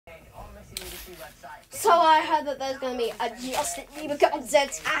So I heard that there's gonna be a Justin Bieber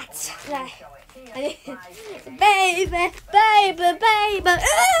concert at baby, baby, baby,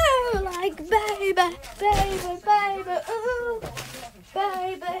 ooh, like baby, baby, baby, ooh,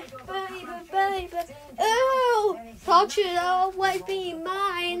 baby, baby, baby, ooh, thought you'd always be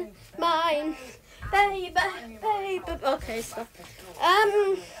mine, mine, baby, baby. Okay, stop.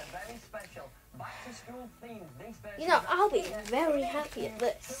 You know, I'll be very happy at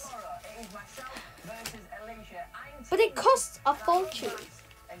this. But it costs a fortune.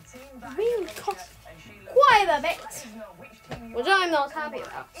 It really costs quite a bit. Which I'm not happy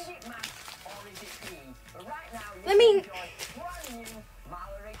about. I mean...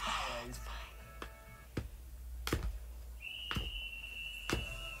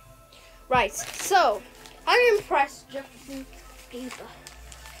 Right, so, how do you impress Justin Bieber?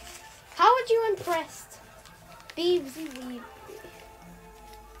 How would you impress Bieber?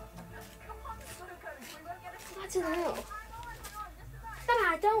 I don't know. But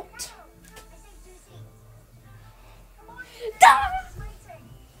I don't.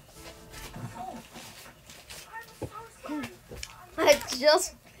 I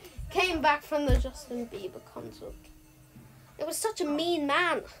just came back from the Justin Bieber concert. It was such a mean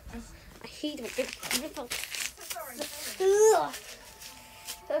man. I hate him. I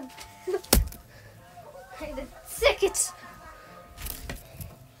sick it.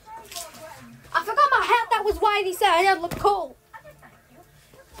 I forgot my hat. That was why he said I didn't look cool.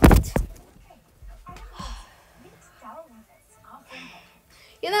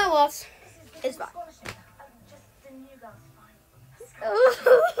 You know what? It's fine.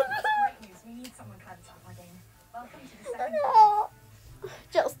 No.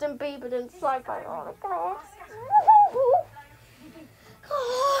 Justin Bieber didn't sign my autograph.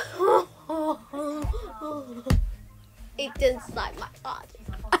 He didn't sign my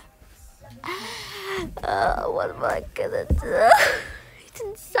autograph. What am I gonna do? He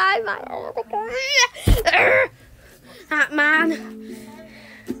didn't sign my autograph. That man.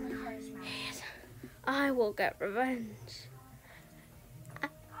 I will get revenge.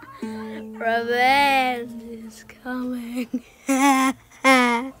 Revenge is coming.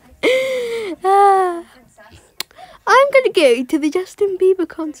 I'm gonna go to the Justin Bieber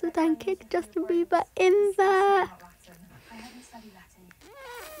concert and kick Justin Bieber in the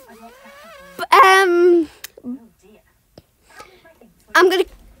I'm gonna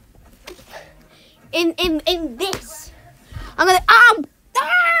in this. I'm gonna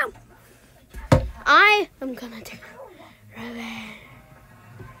I am gonna do revenge.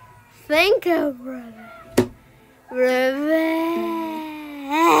 Think of revenge. Revenge.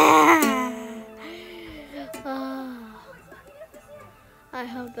 I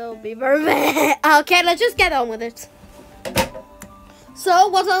hope there'll be revenge. Okay, let's just get on with it. So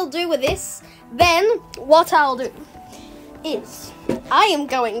what I'll do with this, then what I'll do is I am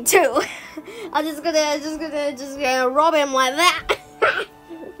going to I'm just gonna rob him like that.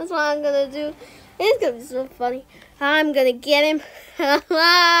 That's what I'm gonna do. It's gonna be so funny. I'm gonna get him.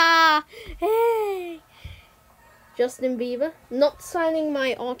 Hey, Justin Bieber not signing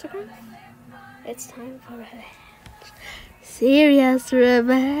my autograph. It's time for revenge. Serious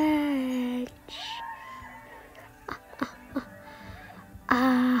revenge.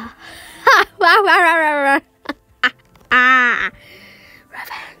 Revenge.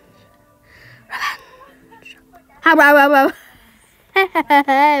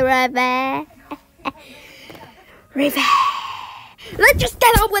 Revenge. Revenge. Let's just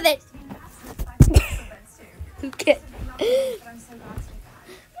get on with it. Okay.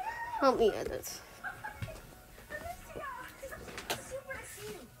 Help me edit.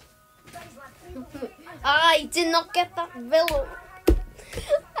 I did not get that villain.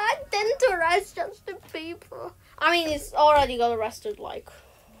 I didn't arrest Justin Bieber. I mean, he's already got arrested, like,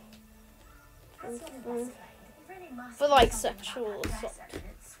 for like sexual assault.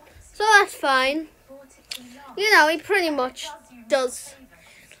 So that's fine. You know, he pretty much does.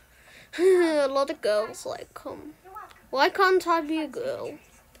 A lot of girls like him. Why can't I be a girl?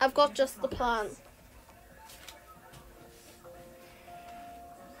 I've got just the plan.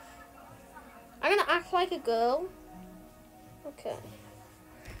 I'm gonna act like a girl. Okay.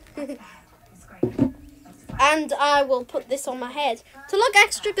 And I will put this on my head to look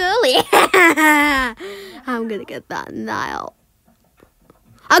extra girly. I'm gonna get that now.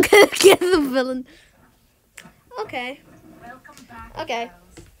 I'm gonna get the villain. Okay. Okay.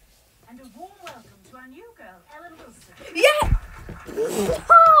 And a warm welcome to our new girl, Ellen Wilson. Yeah!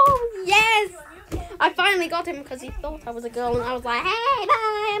 Oh, yes! I finally got him because he thought I was a girl and I was like, hey,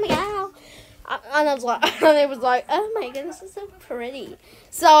 bye, I'm a girl. And I was like, and it was like, oh my goodness, this is so pretty.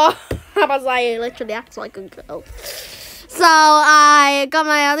 So I was like, I literally act like a girl. So I got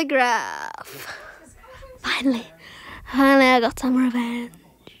my autograph. Finally, I got some revenge.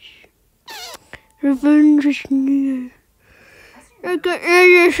 Revenge is near. I got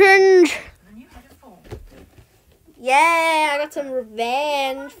revenge. Yeah, I got some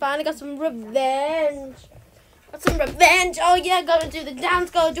revenge. Finally got some revenge. Got some revenge. Oh yeah, gotta do the dance.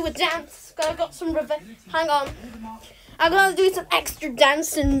 Gotta do a dance. Got some revenge. Hang on. I'm gonna do some extra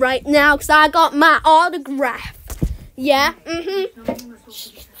dancing right now because I got my autograph. Yeah.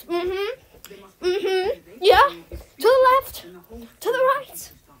 Yeah. To the left. To the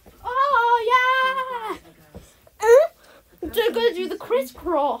right. Oh yeah. I'm gonna do the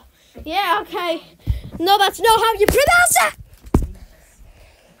crisscross. Yeah. Okay. No, that's not how you pronounce it.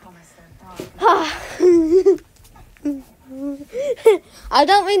 I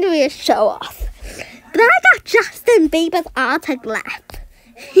don't mean to be a show off, but I got Justin Bieber's autograph.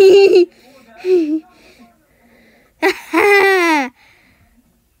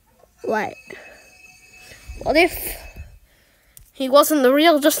 Wait, what if he wasn't the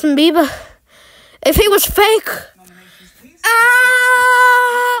real Justin Bieber? If he was fake?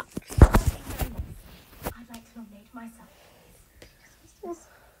 Ah! I'd like to nominate myself.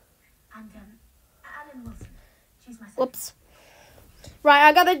 And Alan Wilson. Choose myself. Whoops. Right,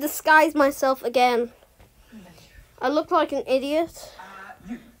 I gotta disguise myself again. I look like an idiot.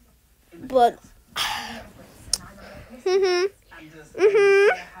 But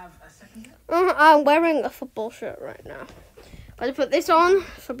I'm wearing a football shirt right now. Gotta put this on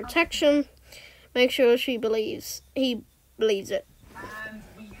for protection. Make sure he believes it. And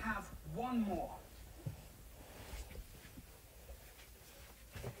we have one more.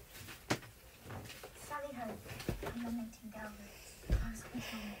 Sally Ho. I'm nominating Delbert. I was going to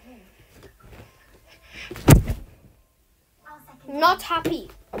I'll second. Not happy.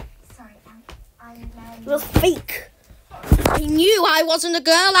 Sorry, It was fake. I knew I wasn't a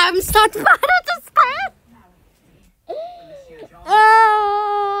girl. I'm starting to despair. Oh.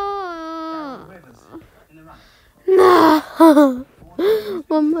 No.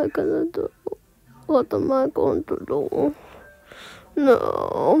 What am I gonna do? What am I going to do?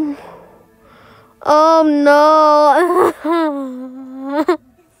 No. Oh no.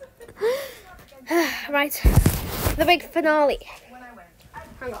 Right. The big finale.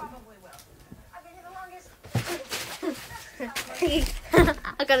 Hang on.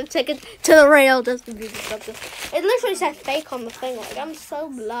 I gotta take it to the rail just to be something. It literally says fake on the thing. Like, I'm so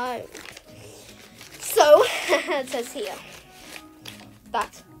blind. So, it says here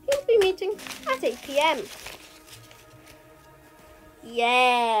that he'll be meeting at 8 p.m.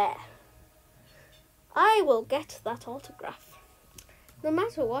 Yeah. I will get that autograph. No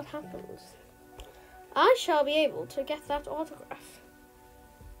matter what happens, I shall be able to get that autograph.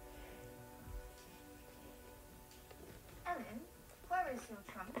 Ellen, where is your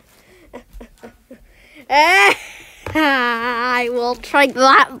trunk? I will try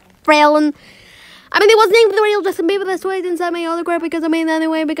that, Braylon. I mean, it wasn't even the real Justin Bieber. That's why I didn't sign my autograph because pretty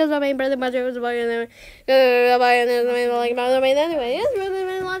much it was about anyway. Yes,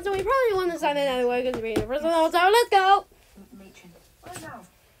 we probably want to sign it anyway because we're the person. So let's go. Matron. Well, now,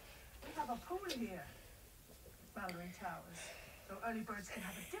 we have a pool here. Mallory Towers. So early birds can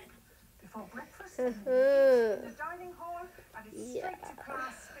have a dip before breakfast. In the dining hall, and it's straight to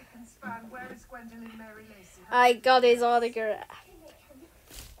class, spick and span. Where is Gwendolyn Mary Lacey? I got his autograph.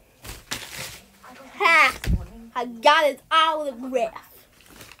 Ha! I got his autograph.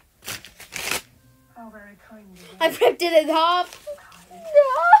 How very kind of you. I ripped it in half. No.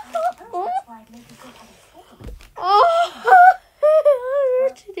 Oh, I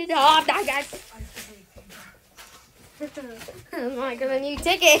ripped it in half. I got. I'm not gonna new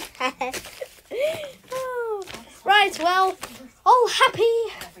ticket. Oh. Right, well, all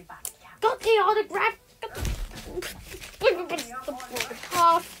happy. Got the autograph.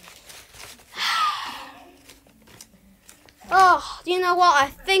 Oh, do you know what? I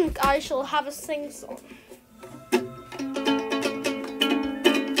think I shall have a sing-song.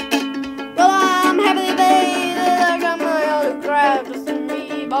 Well, I'm happy baby that I got my autograph. Justin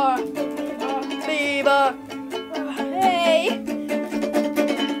Bieber. Bieber. Hey.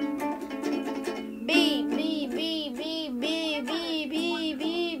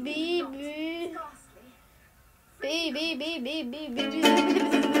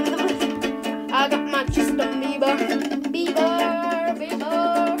 I got my Justin Bieber. Bieber.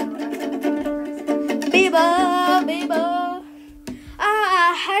 I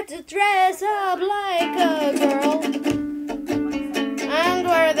had to dress up like a girl and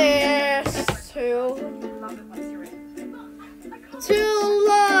wear this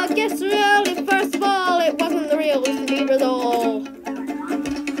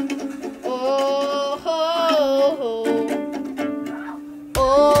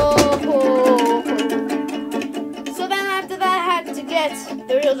get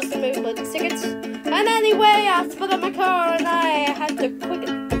the real Justin Bieber tickets. And anyway, I split up my car and I had to quit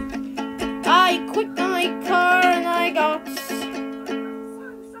it. I quit my car and I got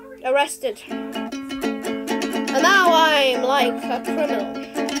arrested. And now I'm like a criminal.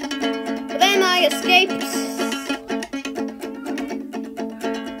 But then I escaped.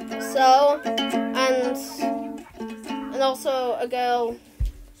 So, and also a girl.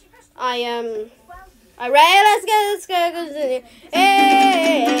 Let's go, continue.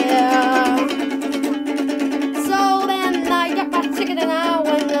 Yeah. So then I got my ticket and I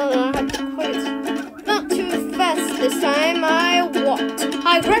went and I had to quit. Not too fast this time.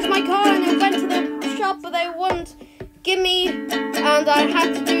 I crashed my car and I went to the shop, but they wouldn't give me, and I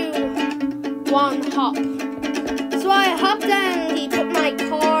had to do one hop. So I hopped and he took my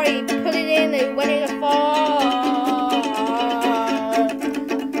car, he put it in and went in a far.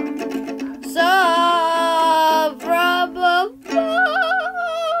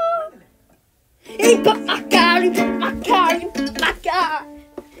 He put my car in my car.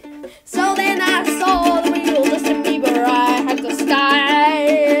 So then I saw the real Justin Bieber. I had to style.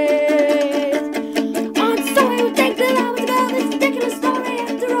 I'm sorry to think that I was about this ridiculous story.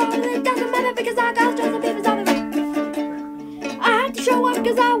 After all, it doesn't matter because I got Justin Bieber's on it. I had to show up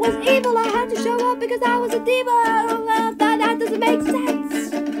because I was evil. I had to show up because I was a diva. That doesn't make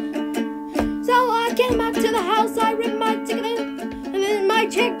sense. So I came back to the house. I ripped my ticket in, and then my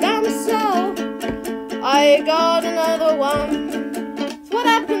check bounced. So I got another one. So what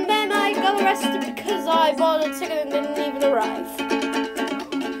happened then? I got arrested because I bought a ticket and didn't even arrive.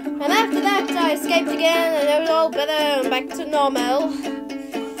 And after that, I escaped again, and it was all better and back to normal.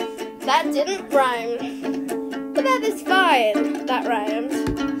 That didn't rhyme, but that is fine. That rhymed.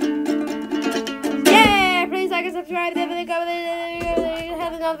 Yeah! Please like and subscribe. Hit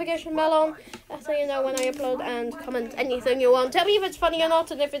the notification bell on, so you know when I upload, and comment anything you want. Tell me if it's funny or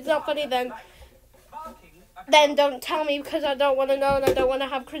not, and if it's not funny, then don't tell me because I don't want to know and I don't want to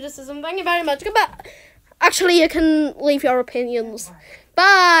have criticism. Thank you very much. Goodbye. Actually, you can leave your opinions.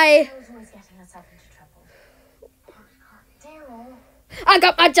 Bye. I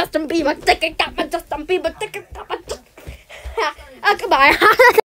got my Justin Bieber ticket. Goodbye.